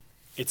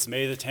It's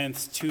May the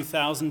 10th,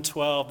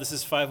 2012. This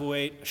is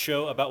 508, a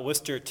show about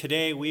Worcester.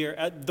 Today we are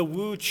at the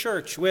Woo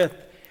Church with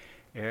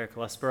Eric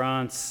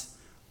L'Esperance,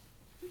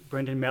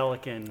 Brendan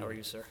Melican. How are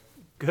you, sir?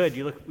 Good.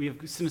 You look. We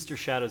have sinister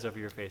shadows over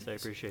your face. I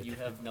appreciate You it.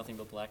 have nothing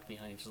but black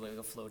behind you, just like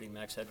a floating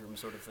Max Headroom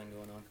sort of thing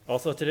going on.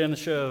 Also today on the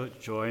show,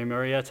 Joy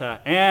Marietta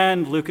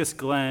and Lucas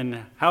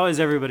Glenn. How is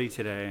everybody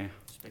today?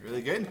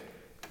 Really good.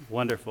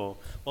 Wonderful.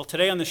 Well,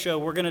 today on the show,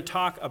 we are going to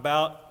talk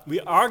about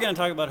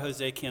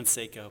Jose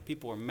Canseco.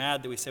 People were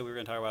mad that we said we were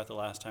going to talk about it the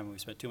last time. We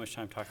spent too much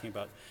time talking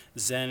about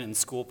Zen and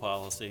school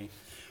policy.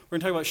 We're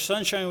going to talk about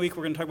Sunshine Week.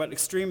 We're going to talk about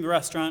Extreme the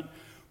Restaurant.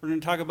 We're going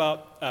to talk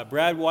about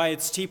Brad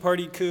Wyatt's Tea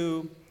Party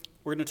coup.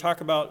 We're going to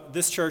talk about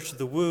this church,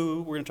 the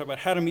Woo. We're going to talk about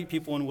how to meet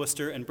people in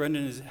Worcester. And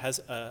Brendan has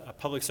a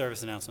public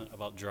service announcement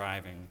about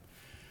driving.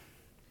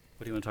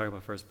 What do you want to talk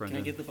about first, Brendan?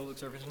 Can I get the public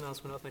service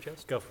announcement off my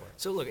chest? Go for it.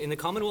 So look, in the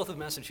Commonwealth of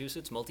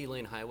Massachusetts,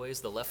 multi-lane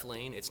highways, the left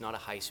lane, it's not a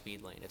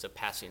high-speed lane, it's a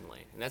passing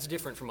lane. And that's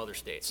different from other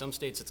states. Some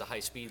states, it's a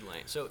high-speed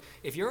lane. So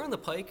if you're on the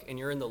Pike and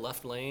you're in the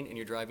left lane and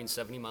you're driving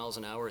 70 miles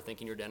an hour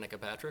thinking you're Danica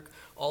Patrick,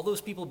 all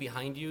those people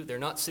behind you, they're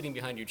not sitting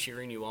behind you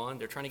cheering you on,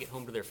 they're trying to get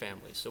home to their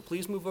families. So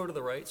please move over to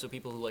the right so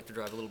people who like to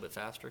drive a little bit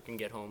faster can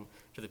get home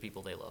to the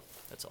people they love.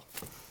 That's all.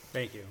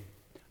 Thank you.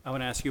 I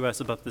want to ask you guys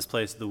about this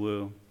place, the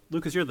Woo.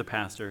 Lucas, you're the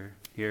pastor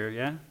here,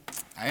 yeah?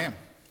 I am.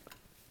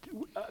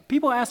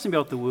 People ask me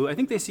about the Woo. I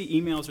think they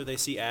see emails or they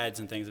see ads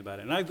and things about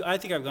it. And I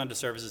think I've gone to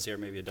services here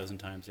maybe a dozen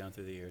times down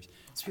through the years.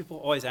 So people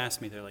always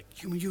ask me, they're like,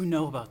 you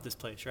know about this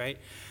place, right?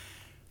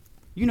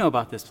 You know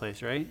about this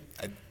place, right?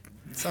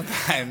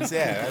 Sometimes,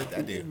 yeah,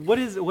 I do. What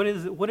is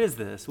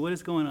this? What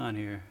is going on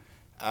here?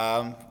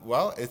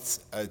 Well, it's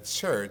a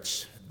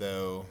church,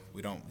 though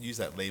we don't use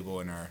that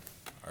label in our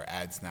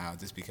ads now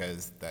just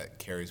because that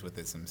carries with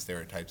it some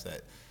stereotypes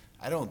that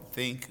I don't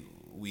think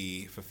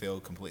we fulfill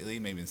completely,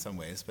 maybe in some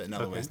ways, but in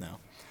other ways, no.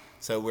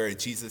 So we're a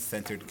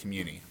Jesus-centered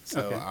community.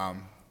 So okay.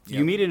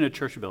 You meet in a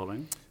church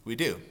building. We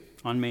do.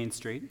 On Main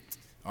Street.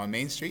 On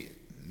Main Street,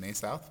 Main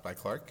South, by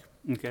Clark.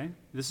 Okay.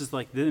 This is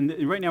like,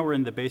 right now we're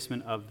in the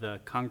basement of the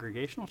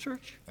Congregational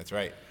Church? That's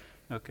right.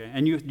 Okay.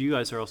 And you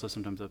guys are also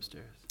sometimes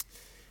upstairs?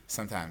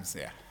 Sometimes,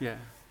 yeah. Yeah.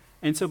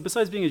 And so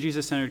besides being a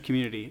Jesus-centered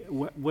community,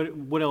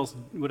 what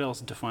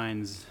else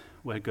defines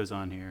what goes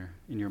on here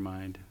in your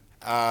mind?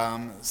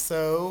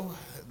 So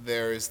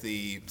there's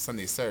the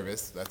Sunday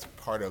service, that's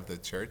part of the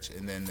church,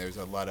 and then there's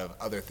a lot of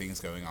other things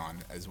going on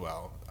as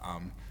well.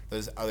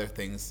 Those other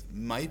things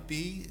might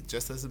be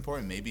just as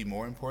important, maybe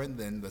more important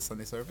than the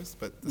Sunday service,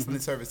 but the Sunday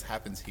service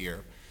happens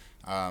here,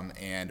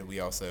 and we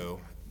also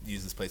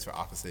use this place for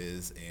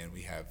offices, and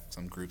we have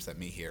some groups that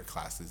meet here,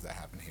 classes that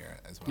happen here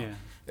as well. Yeah.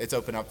 It's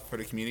open up for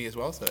the community as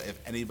well, so if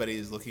anybody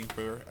is looking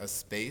for a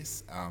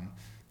space,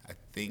 I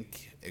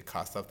think it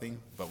costs something,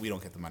 but we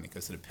don't get the money. It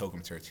goes to the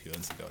Pilgrim Church who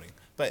owns the building.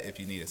 But if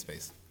you need a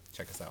space,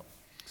 check us out.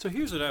 So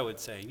here's what I would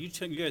say. You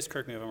guys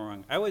correct me if I'm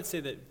wrong. I would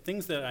say that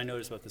things that I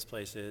notice about this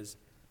place is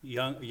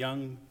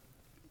young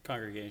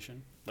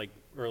congregation, like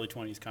early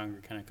 20s kind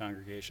of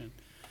congregation,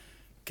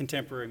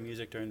 contemporary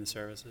music during the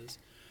services,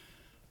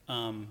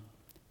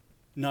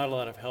 not a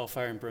lot of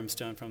hellfire and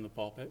brimstone from the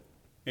pulpit.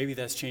 Maybe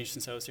that's changed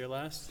since I was here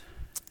last.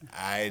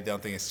 I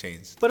don't think it's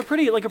changed. But a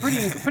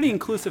pretty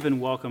inclusive and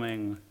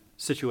welcoming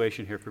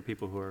situation here for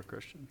people who are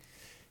Christian.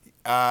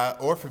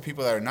 Or for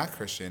people that are not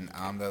Christian.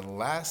 The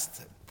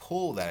last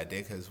poll that I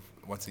did, because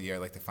once a year I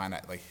like to find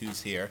out like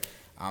who's here,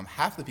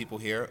 half the people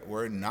here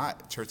were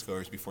not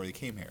churchgoers before they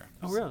came here.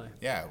 Oh, really?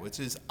 Yeah,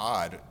 which is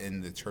odd in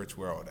the church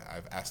world.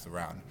 I've asked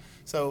around.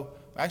 So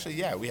actually,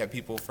 yeah, we have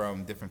people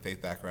from different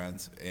faith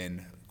backgrounds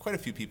and quite a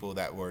few people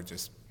that were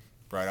just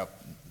brought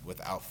up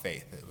without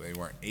faith. They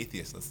weren't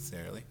atheists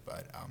necessarily,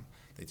 but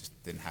they just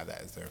didn't have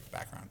that as their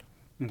background.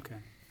 Okay.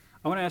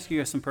 I want to ask you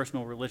guys some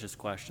personal religious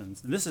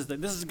questions. This is going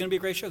to be a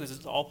great show because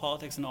it's all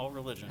politics and all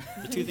religion.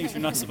 The two things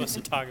you're not supposed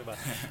to talk about.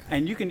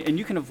 And you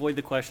can avoid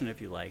the question if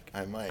you like.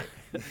 I might.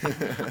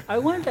 I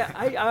wanted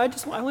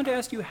to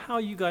ask you how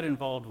you got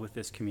involved with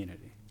this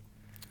community.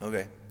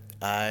 Okay.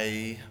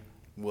 I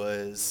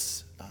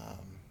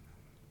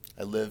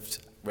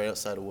lived right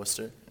outside of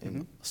Worcester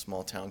in a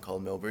small town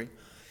called Millbury,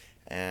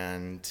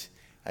 and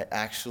I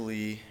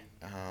actually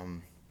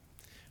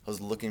was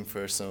looking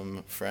for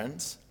some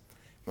friends,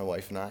 my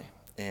wife and I,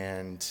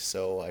 and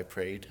so I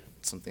prayed,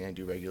 something I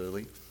do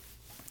regularly,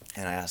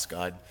 and I asked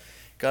God,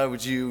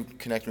 would you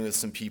connect me with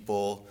some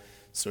people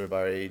sort of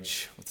our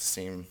age with the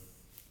same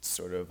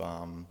sort of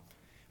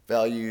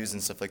values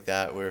and stuff like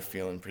that? We're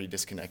feeling pretty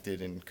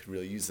disconnected and could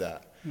really use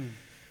that.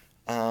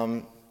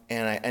 And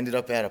I ended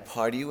up at a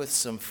party with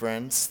some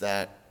friends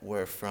that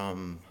were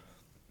from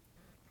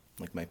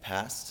like my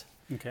past.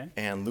 Okay.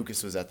 And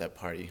Lucas was at that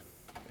party.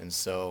 And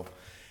so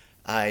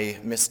I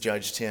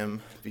misjudged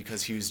him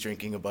because he was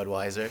drinking a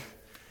Budweiser.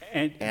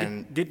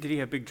 And did he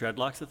have big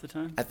dreadlocks at the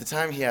time? At the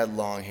time, he had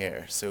long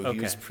hair, so Okay. he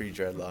was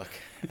pre-dreadlock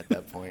at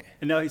that point.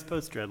 And now he's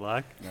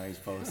post-dreadlock. Now he's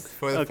post.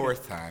 For the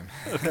fourth time.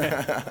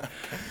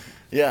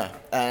 Yeah,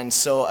 and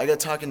so I got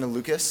talking to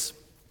Lucas,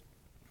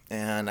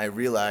 and I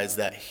realized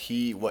that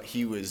what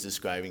he was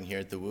describing here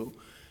at the Woo,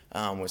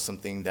 was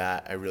something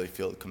that I really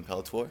feel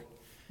compelled for.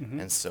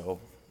 And so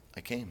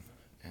I came.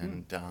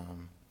 And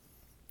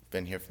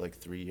been here for like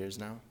 3 years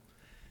now.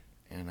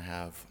 And I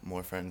have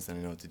more friends than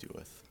I know what to do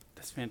with.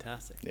 That's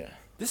fantastic. Yeah.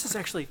 This is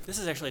actually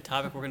a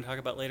topic we're going to talk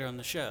about later on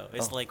the show.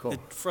 It's Oh, like cool. the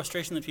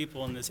frustration that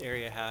people in this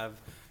area have,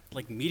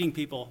 like meeting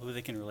people who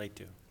they can relate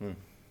to.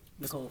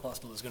 Nicole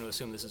Apostle is going to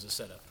assume this is a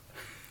setup.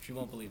 She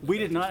won't believe that We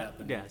that did just not.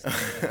 happened.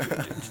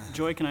 Yes.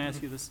 Joy, can I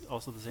ask you this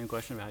also the same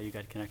question about how you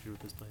got connected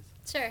with this place?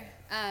 Sure.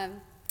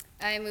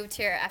 I moved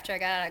here after I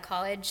got out of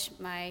college.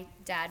 My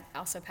dad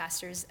also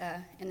pastors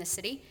in the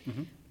city.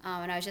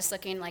 And I was just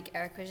looking, like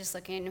Eric was just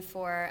looking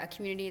for a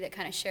community that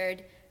kind of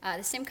shared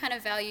the same kind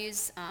of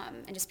values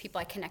and just people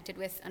I connected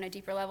with on a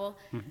deeper level.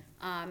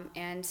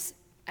 And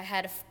I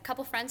had a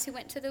couple friends who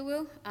went to the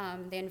WU.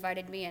 They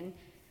invited me and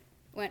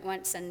went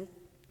once and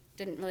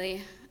didn't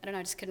really, I don't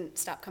know, just couldn't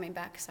stop coming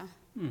back. So.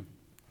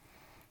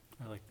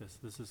 I like this.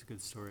 This is a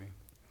good story.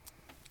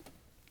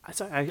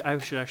 I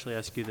should actually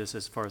ask you this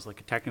as far as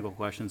like technical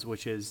questions,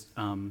 which is,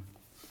 how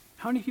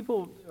many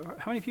people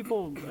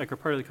like are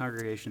part of the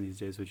congregation these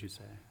days, would you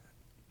say?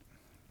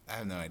 I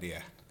have no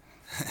idea.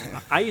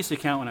 I used to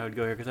count when I would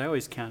go here, because I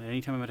always count.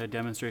 Anytime I'm at a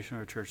demonstration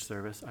or a church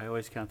service, I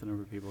always count the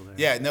number of people there.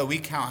 Yeah, no, we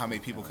count how many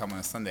people come on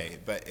a Sunday,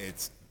 but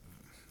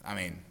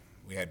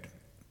we had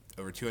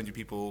over 200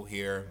 people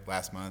here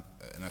last month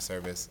in a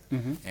service,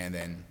 and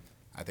then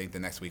I think the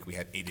next week we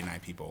had 89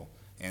 people,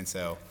 and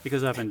so It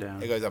goes up and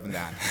down. it goes up and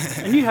down.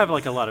 And you have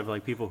like a lot of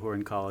like people who are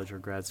in college or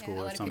grad Yeah, school a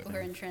or lot of something. people who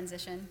are in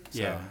transition.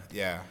 Yeah. So,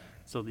 yeah.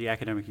 So the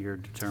academic year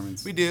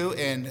determines. We do,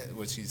 and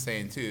what she's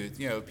saying too,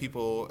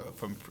 people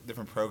from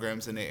different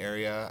programs in the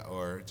area,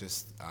 or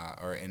just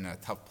are in a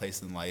tough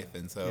place in life,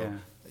 and so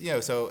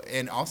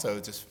and also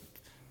just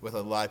with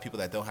a lot of people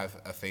that don't have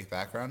a faith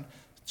background,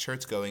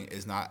 church going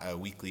is not a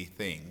weekly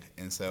thing,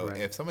 and so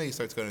Right. if somebody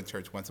starts going to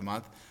church once a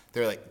month,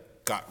 they're like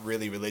got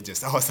really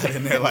religious all of a sudden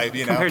in their life,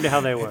 Compared to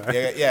how they were.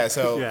 Yeah.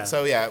 So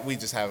Yeah. we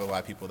just have a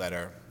lot of people that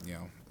are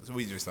so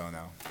we just don't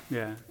know.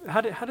 Yeah. How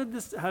did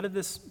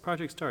this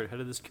project start? How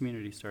did this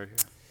community start here?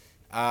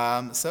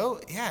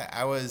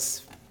 I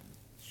was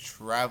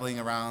traveling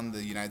around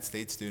the United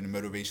States doing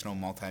motivational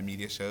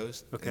multimedia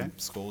shows Okay. in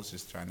schools,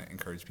 just trying to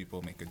encourage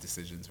people, make good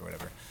decisions or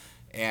whatever.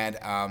 And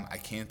I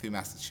came through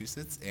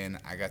Massachusetts, and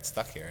I got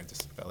stuck here. I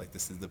just felt like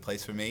this is the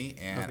place for me,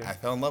 and Okay. I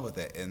fell in love with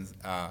it. And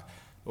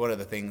one of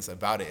the things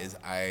about it is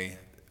I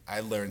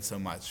learned so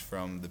much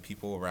from the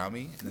people around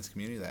me in this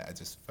community that I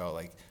just felt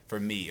like, for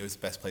me, it was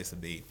the best place to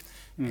be.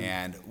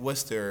 And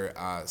Worcester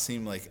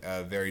seemed like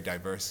a very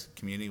diverse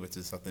community, which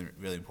is something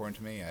really important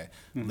to me. I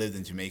lived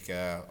in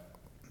Jamaica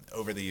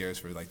over the years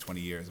for like 20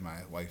 years.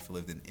 My wife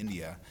lived in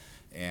India,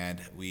 and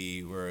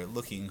we were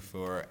looking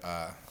for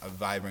a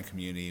vibrant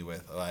community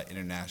with a lot of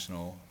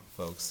international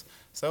folks.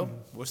 So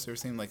Worcester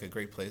seemed like a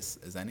great place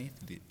as any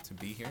to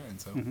be here, and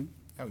so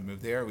we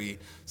moved there. We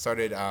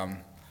started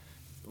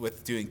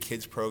with doing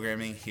kids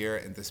programming here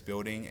in this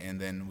building,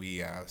 and then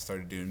we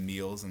started doing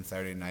meals on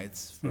Saturday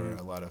nights for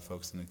a lot of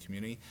folks in the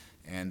community,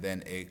 and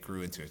then it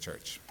grew into a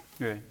church.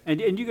 Right.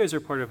 And you guys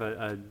are part of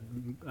a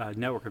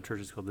network of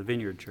churches called the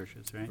Vineyard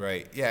Churches, right?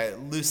 Right. Yeah,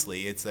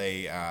 loosely. It's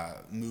a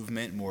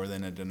movement more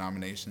than a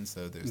denomination,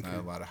 so there's not Okay.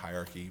 a lot of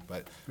hierarchy,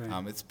 but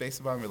Right. it's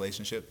based upon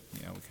relationship. We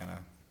kind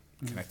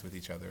of connect with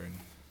each other.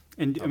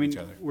 And I Help mean, each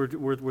other.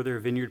 were there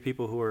Vineyard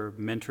people who were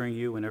mentoring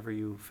you whenever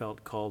you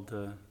felt called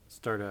to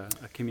start a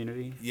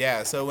community?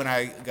 Yeah, so when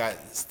I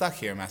got stuck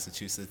here in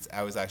Massachusetts,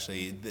 I was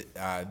actually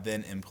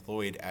then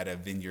employed at a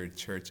Vineyard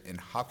church in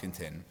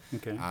Hopkinton.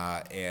 Okay.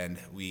 And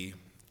we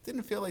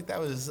didn't feel like that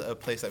was a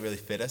place that really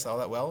fit us all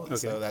that well. Okay.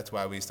 So that's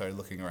why we started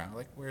looking around,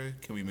 like, where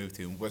can we move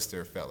to? And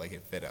Worcester felt like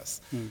it fit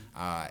us.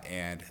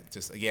 And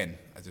just, again,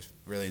 I just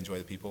really enjoy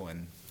the people,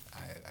 and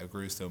I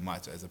grew so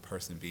much as a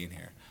person being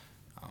here.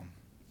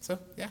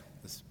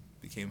 This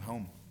became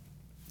home.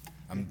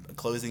 I'm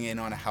closing in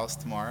on a house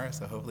tomorrow,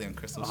 so hopefully on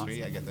Crystal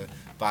Street I get to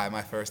buy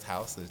my first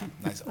house, a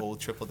nice old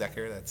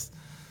triple-decker that's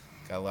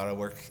got a lot of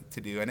work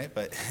to do in it,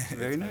 but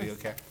Very it's nice. gonna be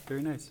okay.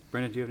 Very nice.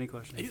 Brendan, do you have any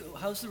questions?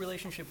 How's the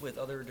relationship with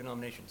other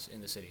denominations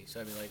in the city?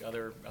 So I mean, like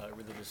other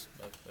religious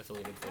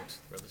affiliated folks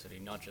throughout the city,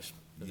 not just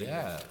the Vineyard.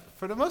 Yeah,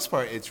 for the most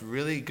part, it's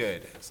really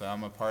good. So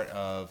I'm a part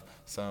of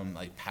some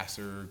like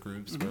pastor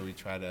groups where we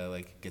try to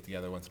like get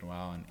together once in a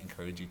while and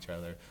encourage each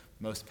other.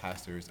 Most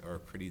pastors are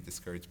pretty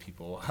discouraged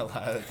people a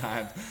lot of the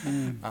time.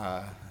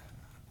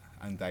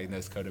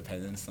 Undiagnosed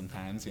codependents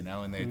sometimes,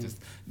 and they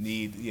just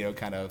need,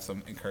 kind of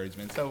some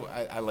encouragement. So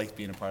I like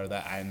being a part of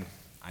that.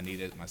 I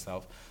need it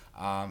myself.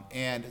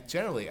 And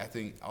generally, I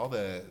think all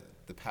the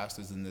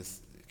pastors in this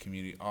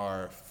community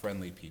are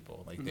friendly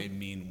people. Like, they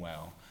mean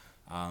well.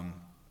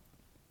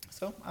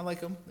 So I like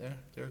them.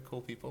 They're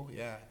cool people,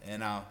 yeah.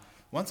 And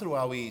once in a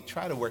while, we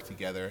try to work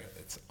together.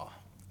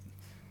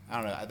 I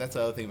don't know, that's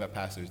the other thing about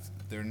pastors.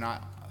 They're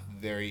not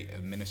very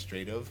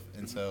administrative,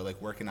 and so like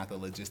working out the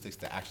logistics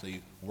to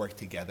actually work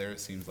together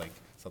seems like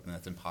something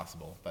that's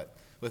impossible. But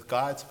with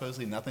God,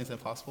 supposedly nothing's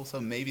impossible,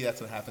 so maybe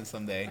that's what happens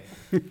someday.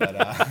 But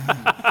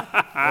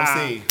we'll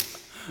see.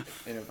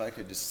 And if I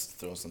could just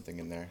throw something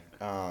in there.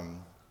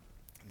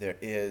 there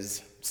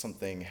is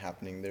something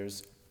happening.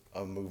 There's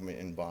a movement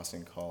in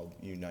Boston called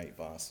Unite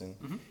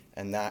Boston,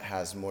 and that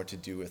has more to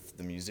do with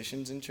the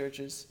musicians in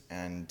churches.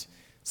 And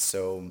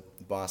so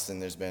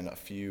Boston, there's been a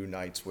few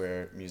nights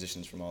where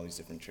musicians from all these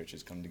different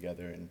churches come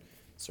together and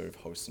sort of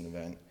host an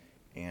event,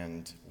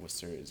 and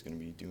Worcester is going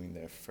to be doing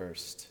their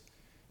first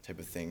type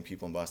of thing.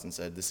 People in Boston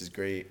said, this is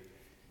great,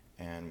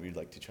 and we'd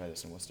like to try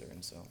this in Worcester,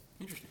 and so.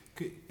 Interesting.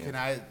 Can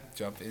I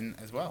jump in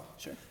as well?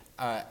 Sure.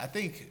 I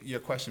think your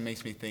question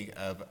makes me think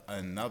of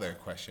another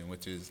question,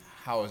 which is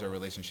how is our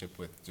relationship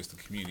with just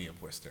the community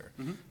of Worcester,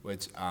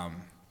 which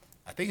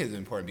I think is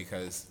important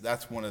because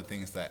that's one of the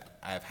things that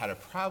I've had a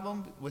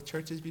problem with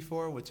churches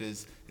before, which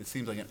is it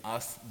seems like an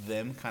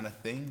us-them kind of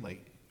thing.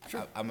 Like,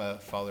 I'm a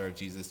follower of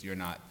Jesus, you're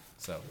not.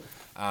 So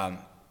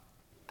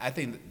I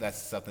think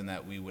that's something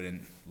that we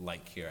wouldn't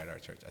like here at our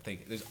church. I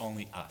think there's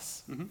only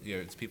us. You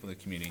know, it's people in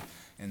the community.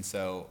 And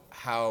so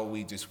how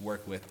we just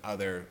work with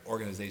other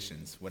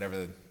organizations, whatever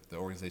the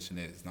organization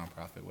is,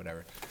 nonprofit,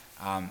 whatever,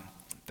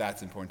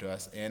 that's important to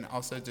us. And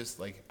also just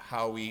like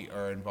how we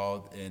are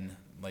involved in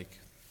like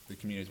the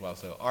community as well.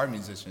 So our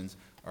musicians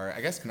are,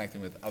 I guess, connecting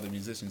with other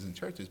musicians in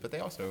churches, but they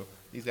also,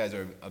 these guys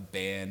are a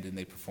band and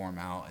they perform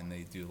out and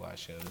they do a lot of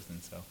shows.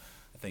 And so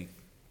I think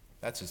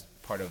that's just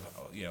part of,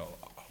 you know,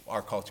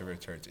 our culture of a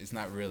church. It's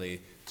not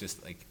really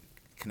just like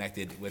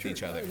connected with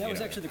each other. That you was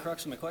know. actually the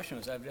crux of my question.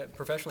 Was I've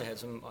professionally had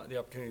the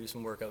opportunity to do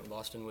some work out in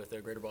Boston with the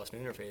Greater Boston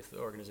Interfaith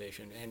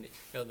Organization, and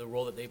the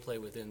role that they play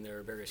within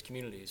their various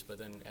communities. But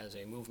then, as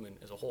a movement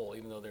as a whole,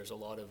 even though there's a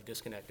lot of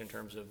disconnect in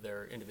terms of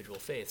their individual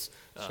faiths,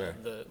 Sure.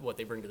 What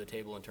they bring to the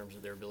table in terms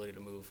of their ability to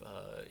move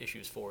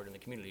issues forward in the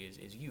community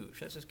is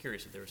huge. I was just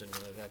curious if there was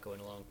anything like that going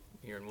along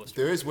here in Worcester.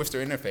 There is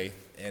Worcester Interfaith,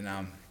 and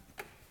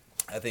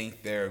I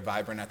think they're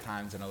vibrant at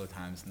times and other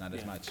times not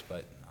as much.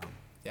 But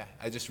yeah,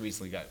 I just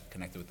recently got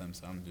connected with them,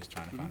 so I'm just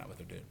trying to find out what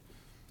they're doing.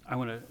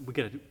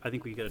 I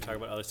think we got to talk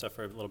about other stuff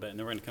for a little bit, and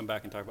then we're going to come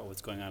back and talk about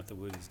what's going on at the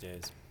Woo these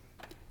days.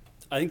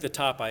 I think the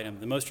top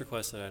item, the most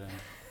requested item,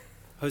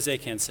 Jose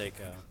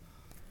Canseco.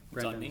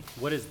 Brendan, me?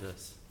 what is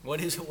this? What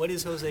is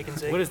Jose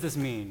Canseco? What does this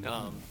mean?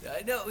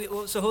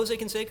 So Jose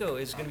Canseco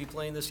is going to be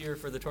playing this year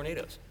for the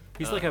Tornadoes.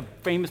 He's like a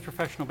famous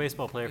professional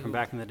baseball player from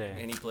back in the day.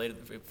 And he played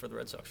for the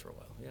Red Sox for a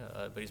while,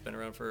 yeah. But he's been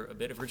around for a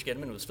bit. If Rich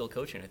Gedman was still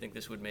coaching, I think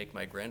this would make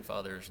my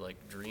grandfather's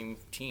like dream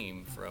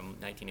team from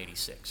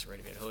 1986, right?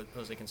 He had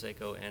Jose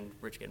Canseco and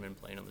Rich Gedman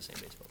playing on the same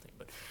baseball team.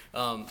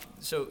 But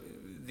so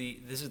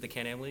this is the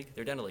Can-Am League.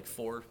 They're down to like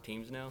 4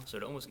 teams now, so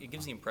it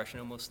gives the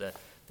impression almost that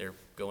they're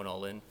going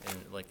all in and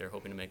like they're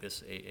hoping to make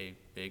this a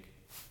big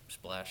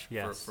splash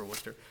for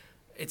Worcester.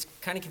 It's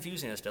kind of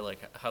confusing as to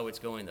like how it's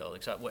going though.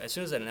 Like, so as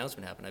soon as that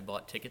announcement happened, I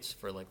bought tickets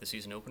for like the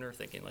season opener,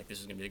 thinking like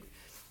this is gonna be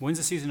When's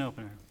the season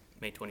opener?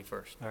 May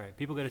 21st. All right,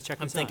 people got to check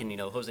I'm this thinking,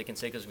 out. Jose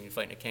Canseco's gonna be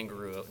fighting a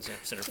kangaroo out in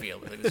center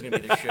field. Like this is gonna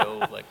be the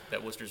show like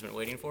that Worcester's been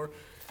waiting for.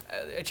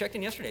 I checked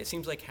in yesterday. It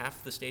seems like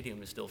half the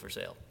stadium is still for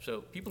sale.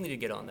 So people need to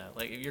get on that.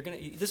 Like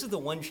this is the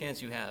one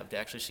chance you have to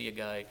actually see a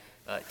guy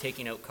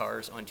taking out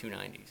cars on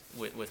 290s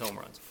with home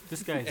runs.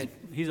 This guy,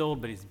 he's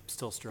old, but he's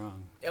still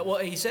strong. Yeah, well,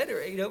 he said,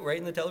 right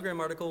in the Telegram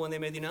article when they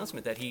made the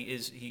announcement that he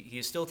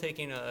is still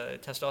taking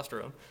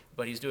testosterone,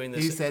 but he's doing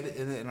this. He said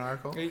in an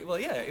article? Well,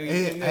 yeah,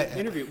 in an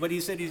interview. But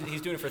he said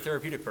he's doing it for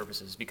therapeutic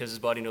purposes because his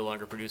body no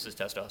longer produces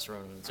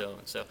testosterone on its own.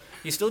 So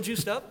he's still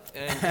juiced up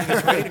and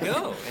he's ready to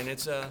go. And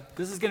it's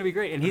This is going to be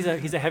great. And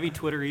he's a heavy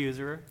Twitter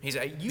user. He's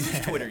a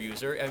huge Twitter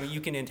user. I mean,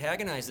 you can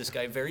antagonize this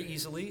guy very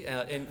easily.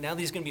 And now that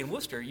he's going to be in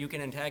Worcester, you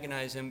can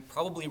antagonize him,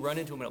 probably run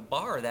into him at a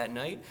bar that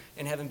night,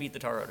 and have him beat the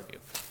tar out of you.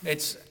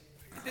 It's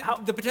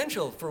the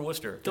potential for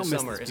Worcester this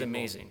summer is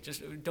amazing.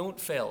 Just don't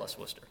fail us,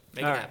 Worcester.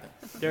 Make it happen.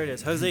 There it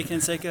is. Jose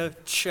Canseco,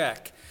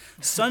 check.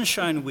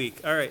 Sunshine Week.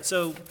 All right,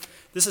 so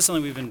this is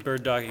something we've been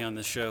bird dogging on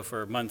this show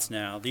for months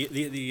now.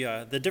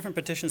 The different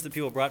petitions that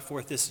people brought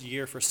forth this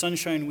year for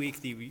Sunshine Week,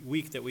 the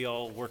week that we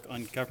all work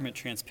on government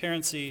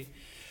transparency.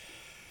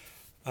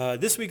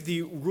 This week,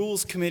 the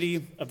Rules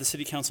Committee of the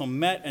City Council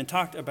met and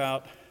talked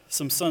about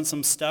some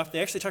stuff.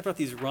 They actually talked about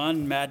these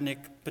Ron Madnick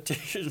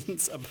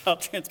petitions about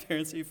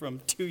transparency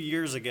from 2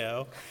 years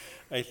ago,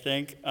 I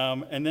think.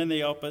 And then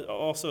they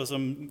also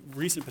some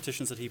recent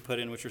petitions that he put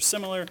in, which are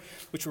similar,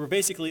 which were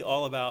basically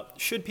all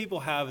about, should people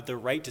have the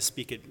right to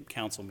speak at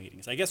council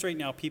meetings? I guess right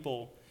now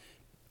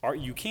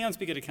you can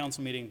speak at a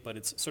council meeting, but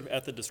it's sort of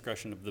at the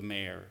discretion of the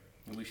mayor.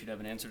 And we should have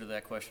an answer to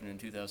that question in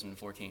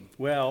 2014.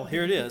 Well,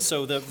 here it is.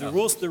 So the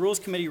Rules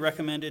Committee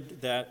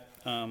recommended that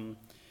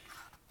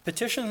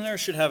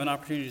petitioners should have an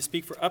opportunity to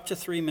speak for up to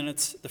 3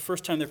 minutes the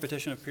first time their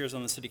petition appears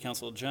on the city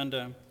council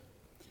agenda.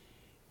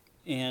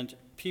 And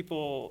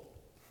people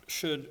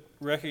should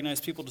recognize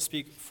people to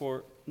speak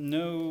for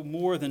no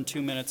more than 2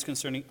 minutes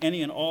concerning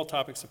any and all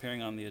topics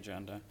appearing on the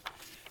agenda.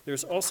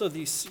 There's also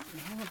these,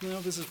 I don't know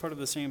if this is part of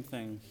the same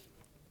thing.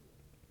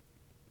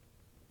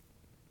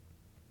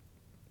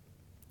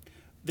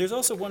 There's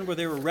also one where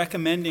they were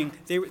recommending,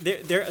 I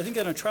think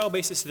on a trial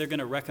basis, they're going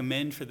to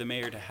recommend for the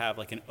mayor to have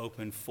like an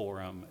open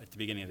forum at the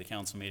beginning of the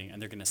council meeting, and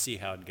they're going to see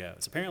how it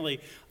goes. Apparently,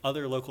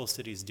 other local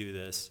cities do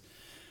this.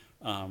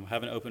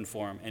 have an open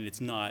forum, and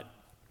it's not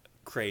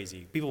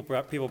crazy. People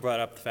brought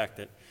up the fact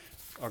that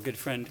our good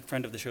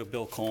friend of the show,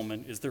 Bill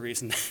Coleman, is the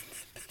reason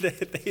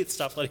that they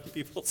stopped letting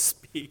people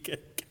speak at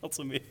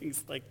council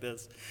meetings like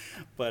this.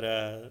 But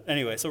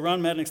anyway, so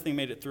Ron Mednick's thing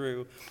made it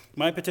through.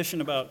 My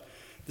petition about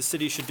the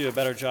city should do a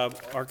better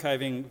job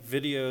archiving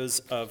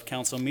videos of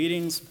council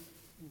meetings,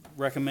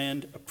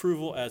 recommend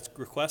approval as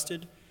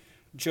requested.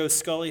 Joe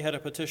Scully had a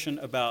petition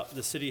about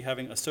the city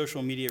having a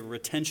social media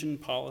retention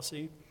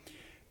policy,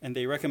 and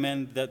they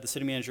recommend that the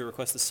city manager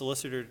request the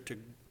solicitor to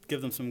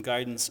give them some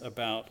guidance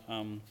about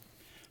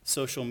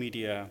social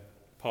media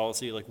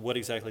policy, like what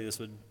exactly this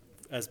would,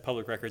 as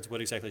public records, what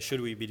exactly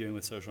should we be doing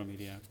with social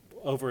media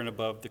over and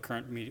above the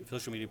current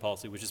social media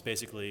policy, which is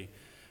basically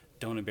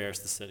don't embarrass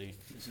the city.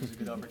 This is a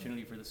good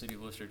opportunity for the city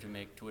of Worcester to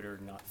make Twitter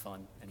not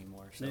fun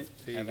anymore, so There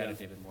you have at go. it,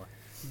 David Moore.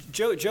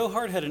 Joe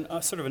Hart had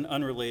sort of an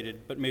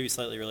unrelated, but maybe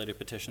slightly related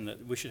petition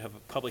that we should have a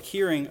public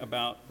hearing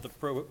about the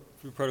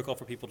protocol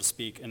for people to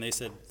speak, and they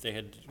said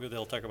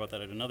they'll talk about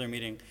that at another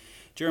meeting.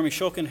 Jeremy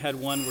Shulkin had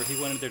one where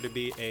he wanted there to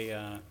be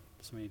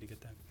somebody need to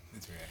get that.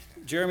 That's right.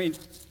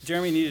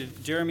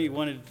 Jeremy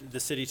wanted the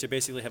city to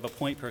basically have a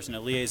point person, a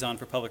liaison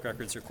for public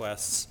records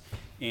requests,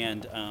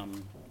 and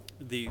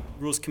the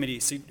Rules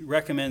Committee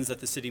recommends that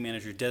the city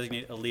manager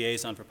designate a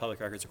liaison for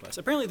public records requests.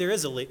 Apparently,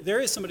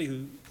 there is somebody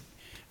who,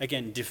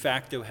 again, de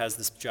facto has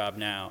this job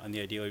now, and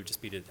the idea would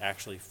just be to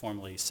actually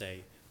formally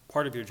say,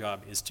 part of your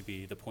job is to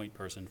be the point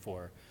person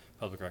for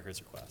public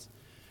records requests.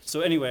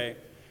 So anyway,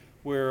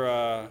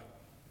 I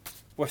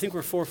think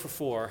we're 4 for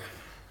 4.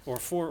 Or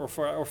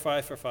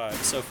 5 for 5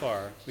 so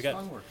far. We got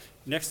Strong work.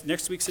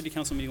 next week's city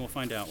council meeting. We'll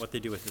find out what they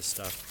do with this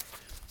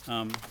stuff.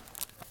 More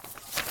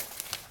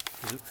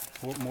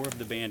of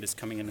the band is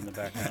coming in the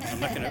background. I'm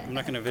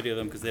not gonna video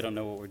them because they don't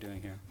know what we're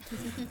doing here.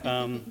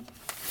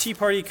 Tea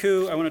Party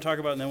coup I want to talk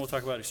about, and then we'll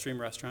talk about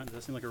Extreme Restaurant. Does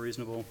that seem like a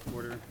reasonable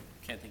order?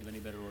 Can't think of any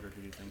better order to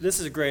do things. This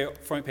is a great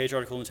front page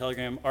article in the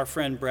Telegram. Our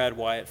friend Brad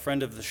Wyatt,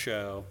 friend of the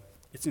show,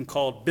 it's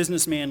called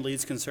 "Businessman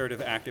Leads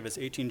Conservative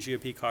Activist, 18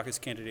 GOP Caucus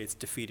Candidates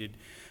Defeated."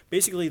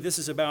 Basically, this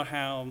is about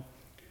how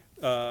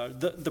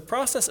the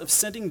process of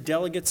sending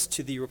delegates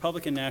to the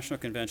Republican National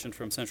Convention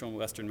from Central and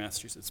Western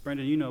Massachusetts.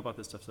 Brendan, you know about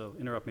this stuff, so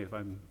interrupt me if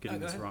I'm getting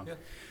Go this ahead, wrong.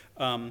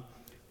 yeah.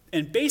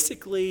 And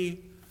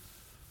basically,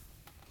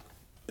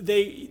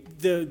 the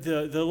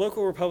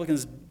local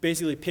Republicans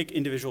basically pick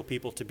individual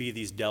people to be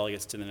these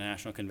delegates to the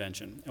National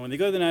Convention. And when they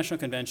go to the National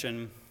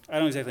Convention, I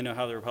don't exactly know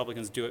how the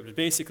Republicans do it, but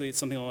basically it's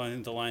something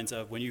along the lines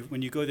of when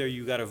you go there,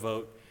 you got to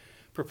vote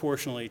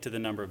proportionally to the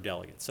number of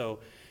delegates. So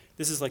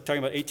this is like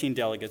talking about 18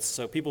 delegates.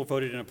 So people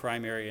voted in a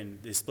primary, and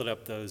they split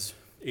up those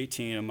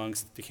 18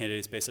 amongst the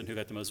candidates based on who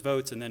got the most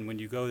votes. And then when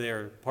you go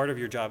there, part of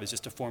your job is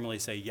just to formally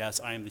say,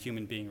 yes, I am the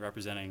human being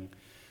representing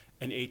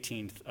an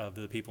 18th of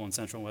the people in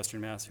Central and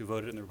Western Mass who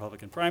voted in the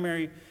Republican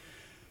primary.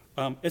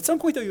 At some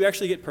point, though, you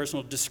actually get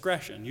personal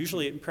discretion.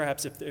 Usually,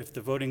 perhaps if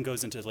the voting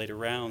goes into later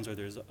rounds or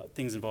there's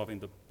things involving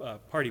the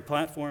party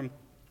platform,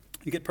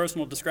 you get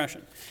personal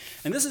discretion.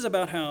 And this is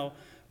about how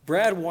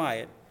Brad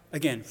Wyatt,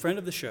 again, friend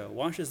of the show,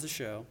 watches the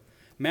show,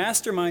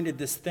 masterminded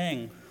this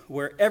thing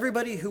where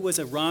everybody who was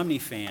a Romney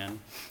fan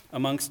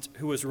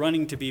who was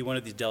running to be one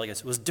of these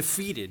delegates was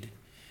defeated.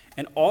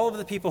 And all of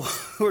the people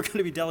who are going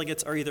to be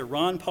delegates are either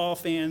Ron Paul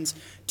fans,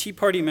 Tea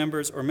Party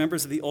members, or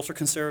members of the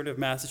ultra-conservative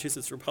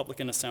Massachusetts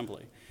Republican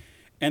Assembly.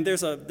 And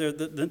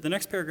the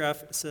next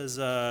paragraph says,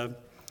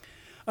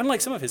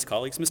 unlike some of his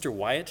colleagues, Mr.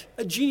 Wyatt,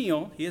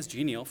 he is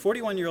genial,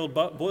 41-year-old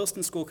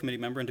Boylston School Committee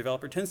member and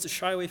developer, tends to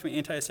shy away from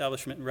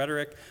anti-establishment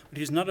rhetoric, but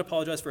he does not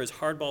apologize for his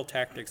hardball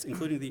tactics,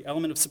 including the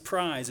element of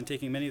surprise in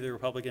taking many of the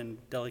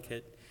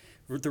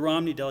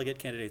Romney delegate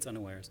candidates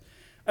unawares.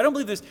 I don't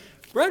believe this.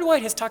 Brad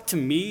Wyatt has talked to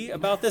me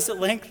about this at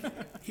length.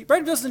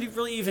 Brad doesn't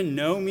really even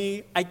know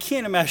me. I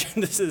can't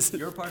imagine this is.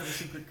 You're part of the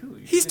secret coup.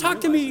 You He's didn't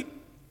talked to realize me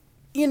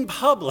in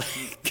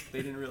public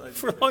They didn't realize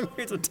for long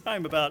periods of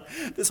time about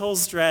this whole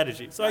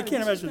strategy. So I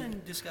can't This imagine. has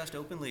been discussed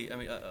openly,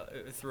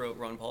 throughout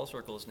Ron Paul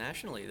circles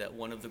nationally, that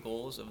one of the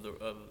goals of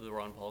the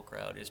Ron Paul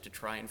crowd is to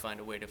try and find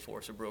a way to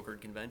force a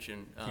brokered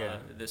convention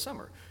this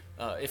summer,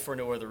 if for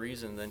no other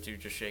reason than to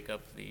just shake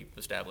up the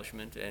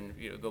establishment and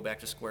go back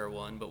to square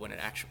one. But when it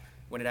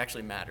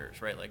actually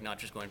matters, right? Like not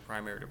just going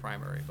primary to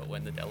primary, but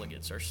when the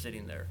delegates are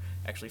sitting there,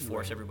 actually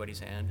force everybody's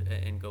hand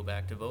and go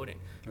back to voting.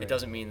 Right. It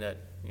doesn't mean that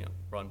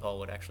Ron Paul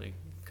would actually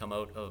come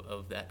out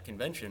of that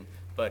convention,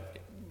 but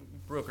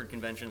brokered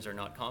conventions are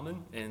not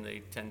common, and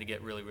they tend to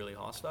get really, really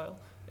hostile,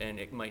 and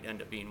it might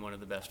end up being one of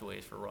the best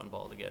ways for Ron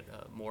Paul to get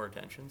more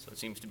attention. So it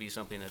seems to be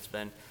something that's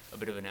been a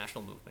bit of a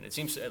national movement. It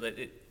seems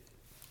that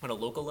on a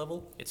local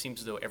level, it seems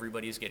as though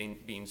everybody is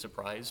being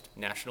surprised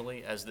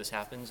nationally as this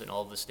happens in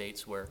all of the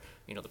states where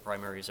the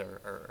primaries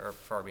are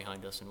far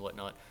behind us and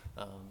whatnot,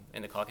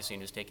 and the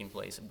caucusing is taking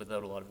place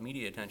without a lot of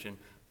media attention.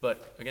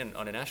 But again,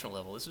 on a national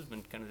level, this has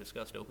been kind of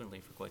discussed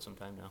openly for quite some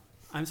time now.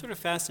 I'm sort of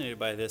fascinated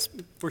by this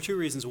for two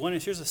reasons. One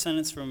is, here's a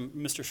sentence from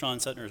Mr. Sean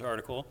Suttner's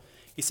article.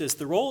 He says,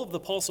 the role of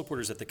the Paul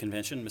supporters at the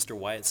convention, Mr.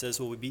 Wyatt says,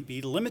 will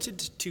be limited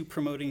to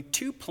promoting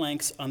two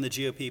planks on the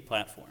GOP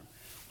platform: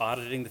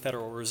 auditing the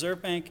Federal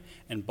Reserve Bank,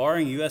 and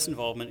barring U.S.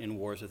 involvement in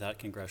wars without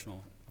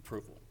congressional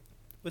approval.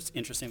 What's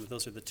interesting that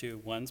those are the two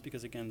ones,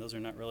 because again, those are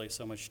not really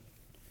so much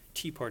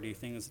Tea Party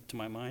things to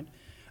my mind.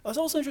 It was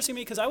also interesting to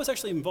me because I was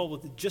actually involved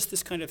with just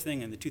this kind of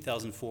thing in the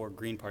 2004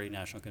 Green Party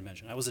National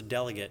Convention. I was a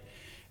delegate,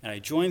 and I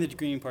joined the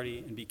Green Party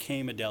and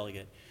became a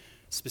delegate,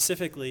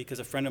 specifically because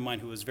a friend of mine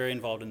who was very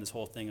involved in this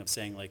whole thing of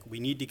saying, like, we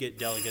need to get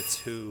delegates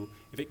who,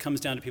 if it comes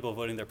down to people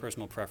voting their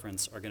personal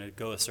preference, are going to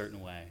go a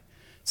certain way.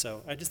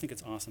 So I just think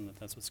it's awesome that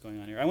that's what's going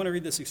on here. I want to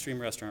read this Extreme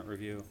Restaurant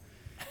review,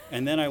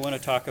 and then I want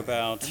to talk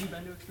about. Have you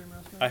been to Extreme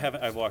Restaurant? I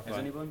haven't. I've walked Has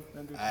by. anyone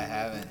been to Extreme I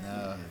haven't,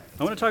 no.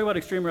 I want to talk about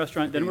Extreme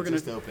Restaurant. Then we're going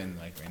Just to. open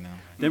like right now.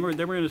 Then we're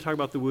going to talk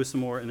about the Woo some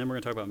more, and then we're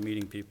going to talk about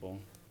meeting people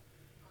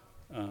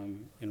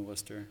in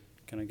Worcester.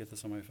 Can I get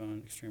this on my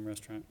phone? Extreme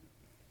Restaurant.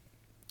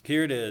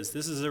 Here it is.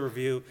 This is a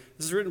review.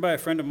 This is written by a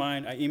friend of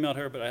mine. I emailed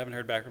her, but I haven't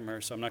heard back from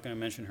her, so I'm not going to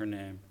mention her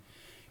name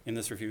in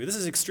this review. This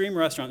is Extreme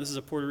Restaurant. This is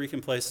a Puerto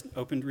Rican place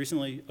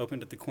recently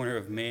opened at the corner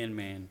of May and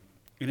Main.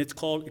 And it's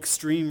called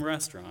Extreme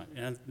Restaurant.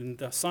 And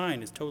the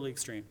sign is totally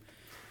extreme.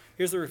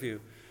 Here's the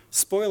review.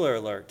 Spoiler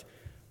alert.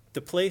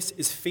 The place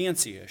is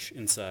fancy-ish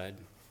inside.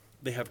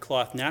 They have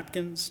cloth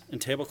napkins and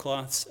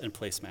tablecloths and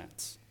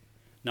placemats.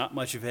 Not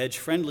much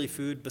veg-friendly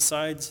food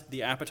besides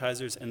the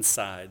appetizers and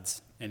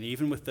sides. And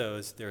even with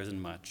those, there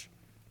isn't much.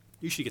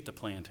 You should get the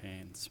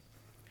plantains.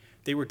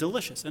 They were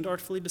delicious and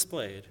artfully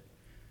displayed.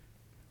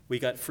 We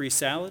got free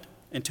salad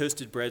and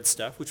toasted bread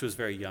stuff, which was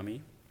very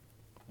yummy.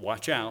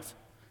 Watch out.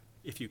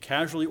 If you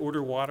casually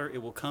order water,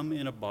 it will come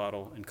in a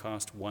bottle and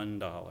cost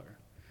 $1.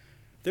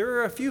 There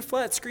are a few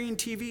flat-screen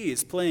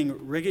TVs playing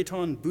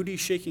reggaeton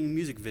booty-shaking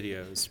music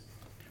videos.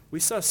 We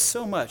saw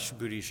so much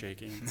booty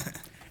shaking.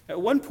 At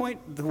one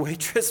point, the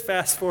waitress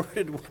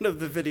fast-forwarded one of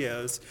the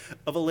videos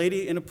of a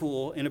lady in a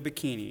pool in a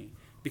bikini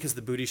because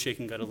the booty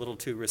shaking got a little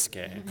too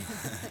risque.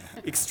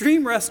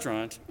 Extreme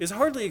Restaurant is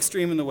hardly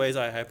extreme in the ways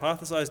I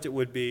hypothesized it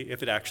would be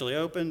if it actually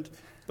opened,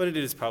 but it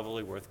is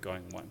probably worth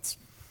going once.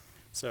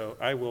 So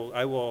I will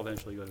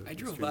eventually go to I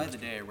drove Extreme by the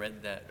Restaurant. day I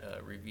read that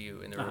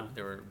review, and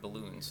there were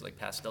balloons, like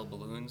pastel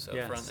balloons up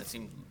Yes. front that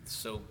seemed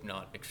so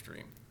not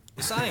extreme.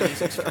 The sign is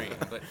extreme,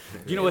 but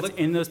Do you know it what's looked-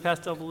 in those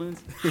pastel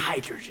balloons?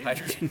 Hydrogen.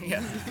 hydrogen.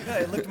 Yeah. Yeah,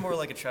 it looked more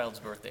like a child's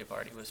birthday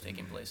party was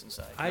taking place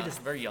inside. I Not just-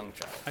 a very young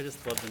child. I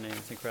just love the name.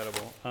 It's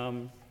incredible.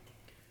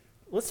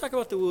 Let's talk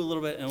about the Woo a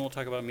little bit, and we'll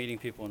talk about meeting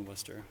people in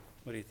Worcester.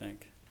 What do you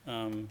think?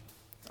 Sounds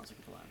like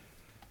a plan.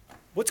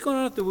 What's going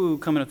on at the Woo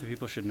coming up that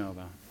people should know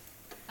about?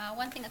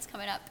 One thing that's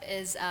coming up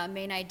is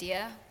Main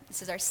Idea.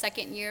 This is our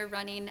second year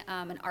running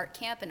an art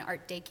camp, an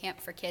art day camp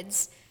for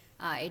kids,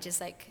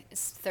 ages like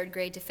third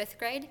grade to fifth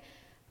grade.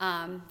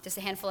 Just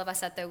a handful of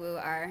us at the Woo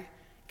are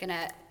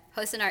gonna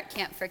host an art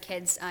camp for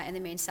kids in the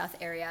Main South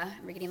area.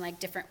 We're getting like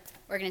different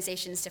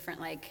organizations, different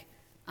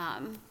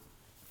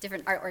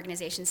art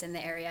organizations in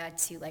the area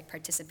to like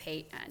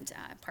participate and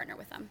partner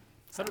with them.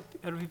 How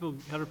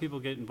do people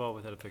get involved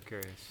with that if they're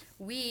curious?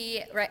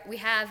 We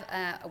have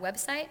a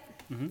website,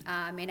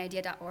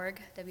 mainidea.org,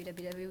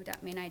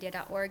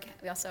 www.mainidea.org.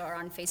 We also are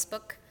on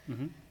Facebook.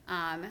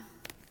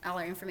 All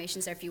our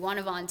information's there. If you want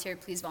to volunteer,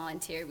 please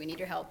volunteer. We need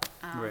your help.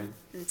 Right.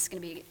 It's going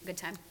to be a good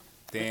time.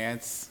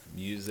 Dance,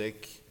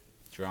 music,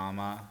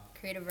 drama,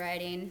 Creative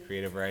writing,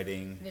 creative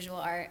writing, visual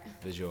art.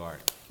 visual art.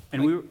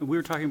 And we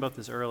were talking about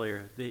this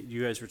earlier. That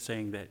you guys were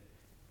saying that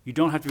you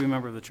don't have to be a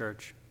member of the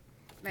church.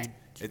 Right.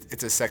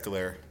 It's a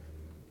secular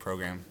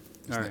program.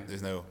 All right.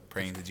 There's no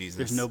praying to Jesus.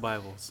 There's no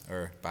Bibles.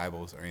 or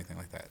Bibles or anything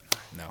like that.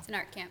 No, It's an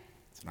art camp,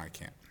 it's an art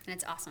camp. and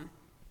it's awesome.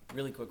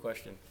 Really quick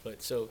question,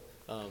 but so,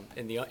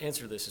 and the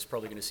answer to this is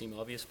probably going to seem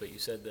obvious, but you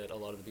said that a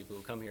lot of the people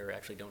who come here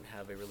actually don't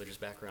have a religious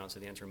background, so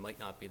the answer might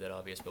not be that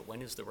obvious, but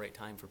when is the right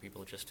time for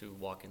people just to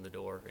walk in the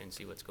door and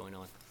see what's going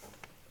on?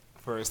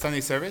 For a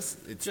Sunday service,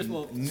 it's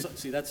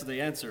see, that's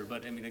the answer,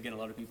 but I mean, again, a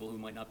lot of people who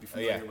might not be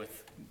yeah. familiar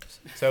with.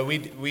 so we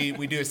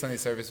do a Sunday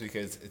service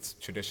because it's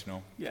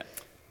traditional. Yeah.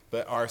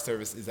 But our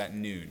service is at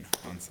noon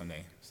on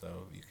Sunday, so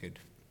you could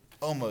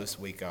almost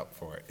wake up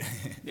for it.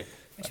 Yeah.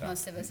 Which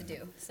most of us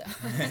do, so.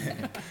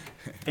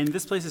 And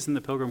this place is in the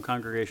Pilgrim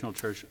Congregational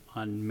Church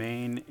on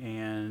Main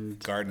and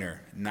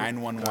Gardner,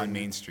 911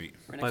 Main Street.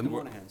 Right by next to Mo-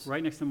 Moynihan's.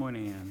 right next to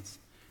Moynihan's.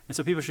 And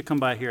so people should come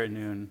by here at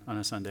noon on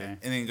a Sunday. And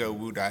then go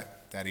Woo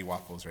Daddy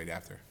Waffles right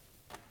after.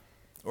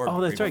 Or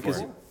Oh, that's right,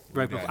 because before.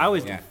 right Woo before,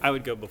 Daddy, yeah. I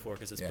would go before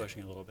because it's Yeah.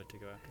 pushing a little bit to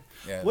go after.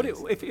 Yeah, What it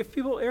is. if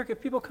people, Eric, if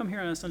people come here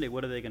on a Sunday,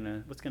 what are they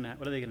gonna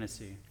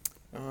see?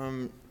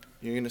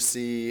 You're gonna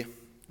see,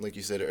 like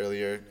you said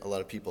earlier, a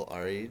lot of people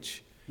our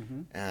age,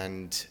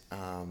 and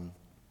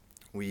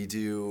we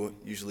do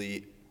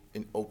usually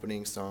an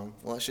opening song.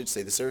 Well, I should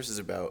say the service is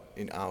about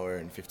an hour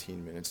and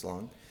 15 minutes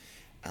long.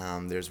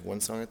 There's one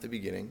song at the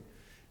beginning,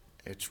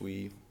 which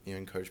we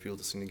encourage people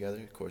to sing together.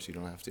 Of course, you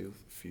don't have to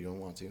if you don't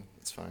want to.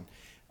 It's fine.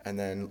 And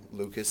then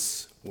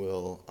Lucas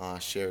will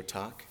share a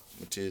talk,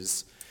 which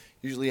is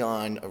usually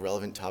on a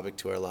relevant topic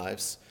to our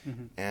lives.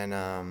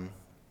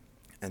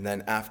 And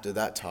then after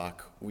that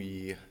talk,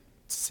 we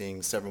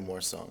sing several more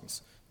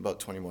songs,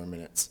 about 20 more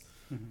minutes.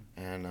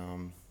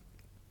 And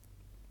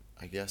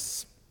I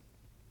guess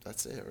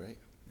that's it, right?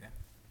 Yeah.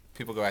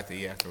 People go out to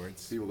eat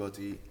afterwards. People go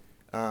to eat.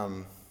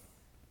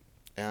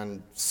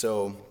 And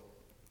so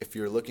if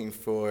you're looking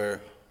for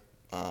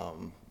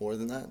more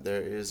than that,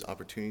 there is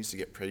opportunities to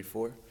get prayed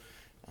for.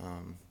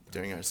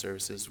 During our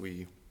services,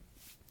 we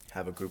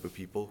have a group of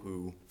people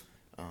who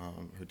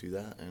do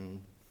that,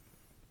 and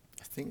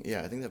I think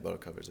that about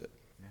covers it.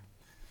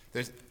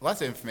 There's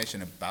lots of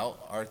information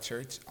about our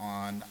church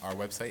on our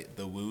website,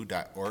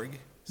 thewoo.org.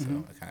 So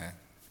it kind of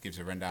gives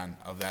a rundown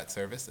of that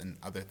service and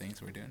other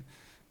things we're doing.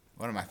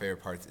 One of my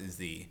favorite parts is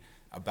the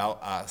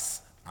About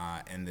Us,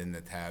 and then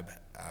the tab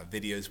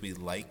videos we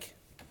like.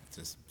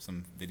 Just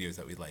some videos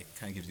that we like.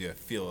 Kind of gives you a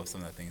feel of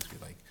some of the things we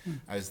like.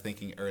 I was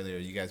thinking earlier,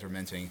 you guys were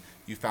mentioning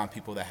you found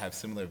people that have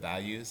similar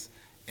values,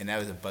 and that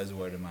was a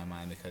buzzword in my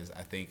mind because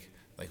I think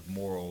like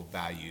moral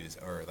values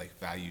or like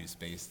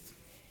values-based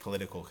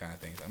political kind of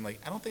things. I'm like,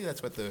 I don't think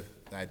that's what the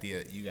idea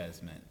that you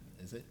guys meant,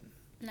 is it?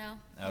 No.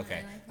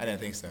 Okay, I didn't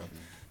think so.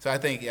 So I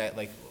think, yeah,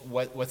 like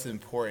what's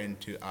important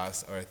to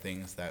us are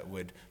things that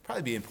would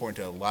probably be important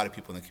to a lot of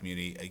people in the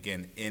community,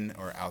 again, in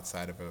or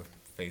outside of a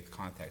faith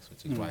context,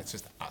 which is why it's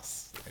just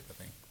us type of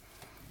thing.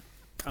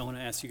 I want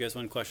to ask you guys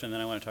one question, and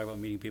then I want to talk about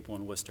meeting people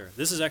in Worcester.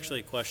 This is actually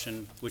a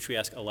question which we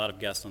ask a lot of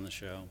guests on the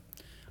show.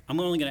 I'm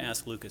only going to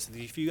ask Lucas.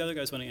 If you other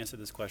guys want to answer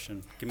this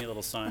question, give me a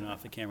little sign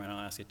off the camera, and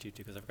I'll ask it to you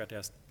too, because I forgot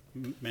to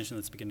mention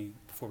at the beginning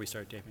before we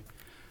started taping.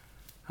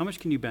 How much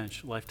can you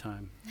bench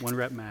lifetime? 1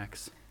 rep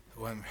max.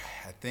 I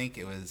think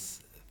it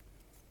was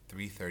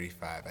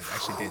 335. I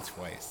actually did it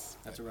twice.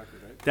 That's a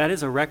record, right? That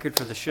is a record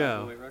for the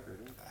show. Heavyweight record,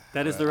 yeah.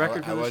 That is the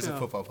record for I the was show. a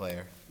football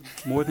player.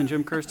 More than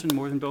Jim Kirsten,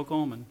 more than Bill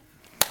Coleman.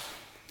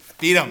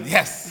 Beat him,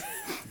 yes.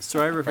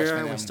 Sorry, Rivera,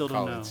 Freshman we in still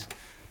don't know. college.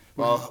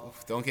 Well,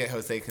 don't get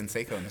Jose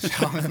Canseco in the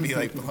show. I'm going to be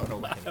like blown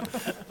away.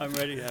 I'm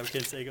ready to have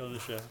Canseco on the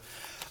show.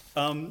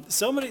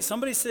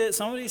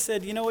 Somebody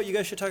said, you know what, you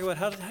guys should talk about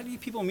how do you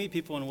people meet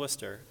people in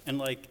Worcester? And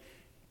like,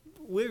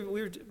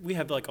 we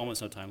have like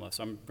almost no time left,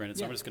 so I'm Brandon,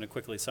 so I'm just going to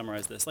quickly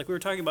summarize this. Like we were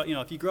talking about,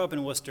 if you grew up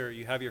in Worcester,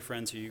 you have your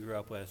friends who you grew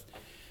up with,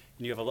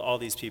 and you have all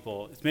these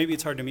people. Maybe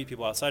it's hard to meet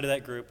people outside of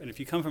that group, and if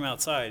you come from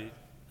outside,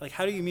 like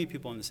how do you meet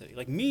people in the city?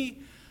 Like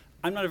me,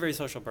 I'm not a very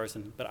social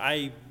person, but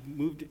I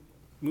moved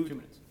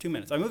 2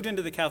 minutes. I moved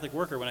into the Catholic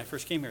Worker when I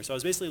first came here, so I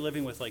was basically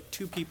living with like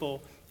 2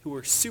 people who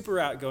were super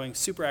outgoing,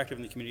 super active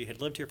in the community, had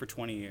lived here for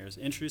 20 years,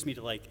 introduced me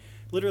to like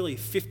literally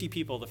 50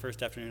 people the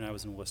first afternoon I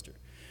was in Worcester.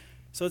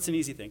 So it's an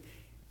easy thing.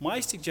 My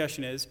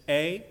suggestion is,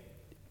 A,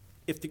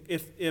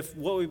 if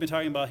what we've been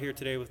talking about here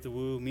today with the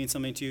Woo means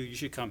something to you, you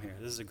should come here.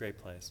 This is a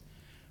great place.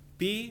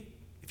 B,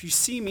 if you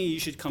see me, you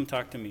should come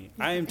talk to me.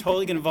 I am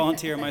totally going to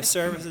volunteer my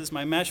services,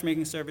 my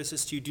matchmaking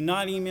services to you. Do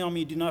not email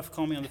me. Do not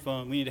call me on the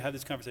phone. We need to have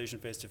this conversation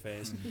face to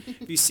face.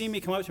 If you see me,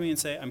 come up to me and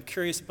say, I'm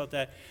curious about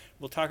that.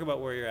 We'll talk about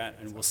where you're at,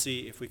 and we'll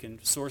see if we can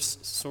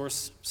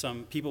source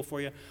some people for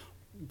you.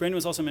 Brendan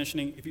was also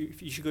mentioning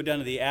if you should go down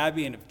to the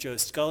Abbey, and if Joe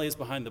Scully is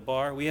behind the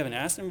bar. We haven't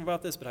asked him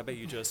about this, but I bet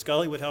you Joe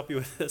Scully would help you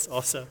with this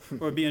also, or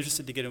would be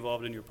interested to get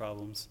involved in your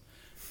problems.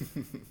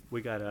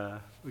 We got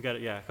a couple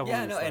Yeah, minutes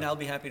no, left. and I'll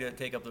be happy to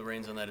take up the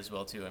reins on that as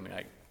well too. I mean,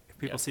 If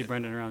people see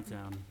Brendan around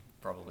town.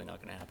 probably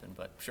not going to happen,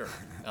 but sure.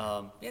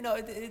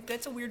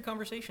 That's a weird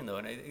conversation though,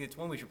 and it's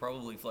one we should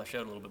probably flesh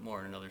out a little bit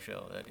more in another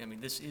show. I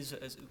mean,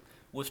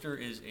 Worcester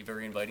is a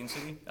very inviting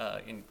city,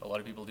 and a lot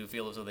of people do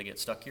feel as though they get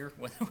stuck here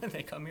when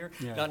they come here.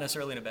 Yeah. Not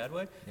necessarily in a bad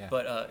way, Yeah.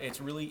 but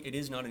it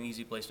is not an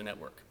easy place to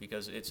network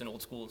because it's an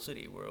old school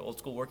city. We're an old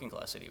school working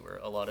class city where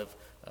a lot of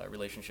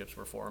relationships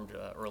were formed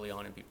early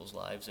on in people's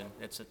lives, and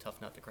it's a tough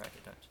nut to crack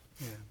at times.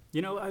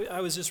 Yeah.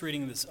 I was just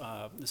reading this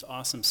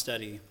awesome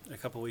study a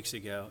couple weeks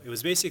ago. It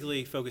was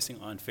basically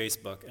focusing on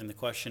Facebook and the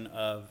question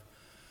of,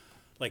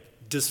 like,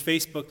 does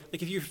Facebook,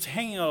 like if you're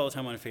hanging out all the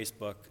time on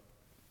Facebook,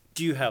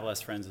 do you have less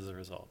friends as a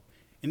result?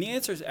 And the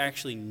answer is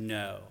actually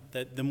no,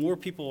 that the more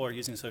people are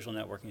using social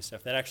networking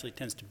stuff, that actually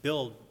tends to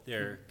build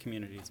their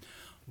communities.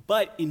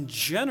 But in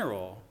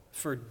general,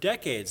 for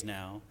decades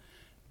now,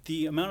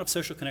 the amount of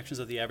social connections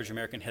of the average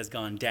American has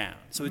gone down.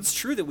 So it's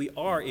true that we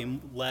are a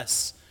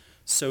less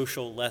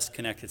social, less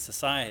connected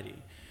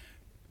society.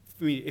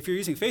 I mean, if you're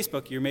using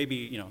Facebook, you're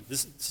maybe,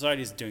 this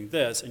society is doing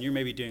this, and you're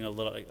maybe doing a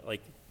little,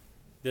 like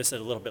this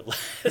at a little bit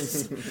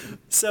less.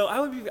 So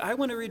I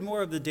want to read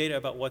more of the data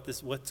about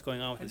what's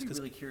going on with this. I'd be 'cause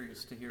really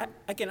curious to hear.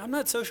 again, I'm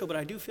not social, but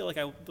I do feel like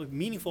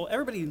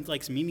everybody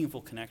likes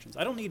meaningful connections.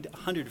 I don't need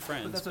 100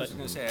 friends. That's what I was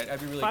going to say.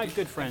 I'd be really 5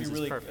 good friends I'd be is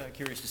really perfect.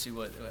 curious to see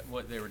what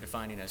they were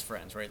defining as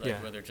friends, right? Like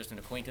Yeah. whether it's just an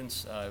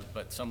acquaintance,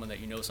 but someone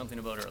that you know something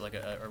about, or like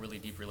a really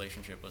deep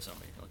relationship with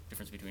somebody.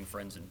 Difference between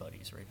friends and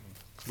buddies, right?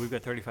 We've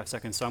got 35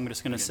 seconds, so I'm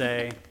just going to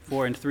say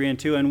 4 and 3 and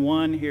 2 and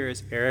 1. Here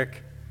is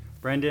Eric,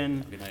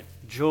 Brendan, Good night.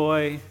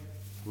 Joy,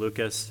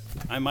 Lucas.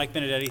 I'm Mike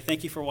Benedetti.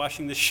 Thank you for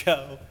watching the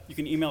show. You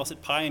can email us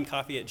at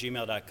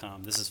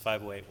pieandcoffee@gmail.com. This is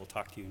 508. We'll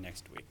talk to you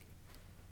next week.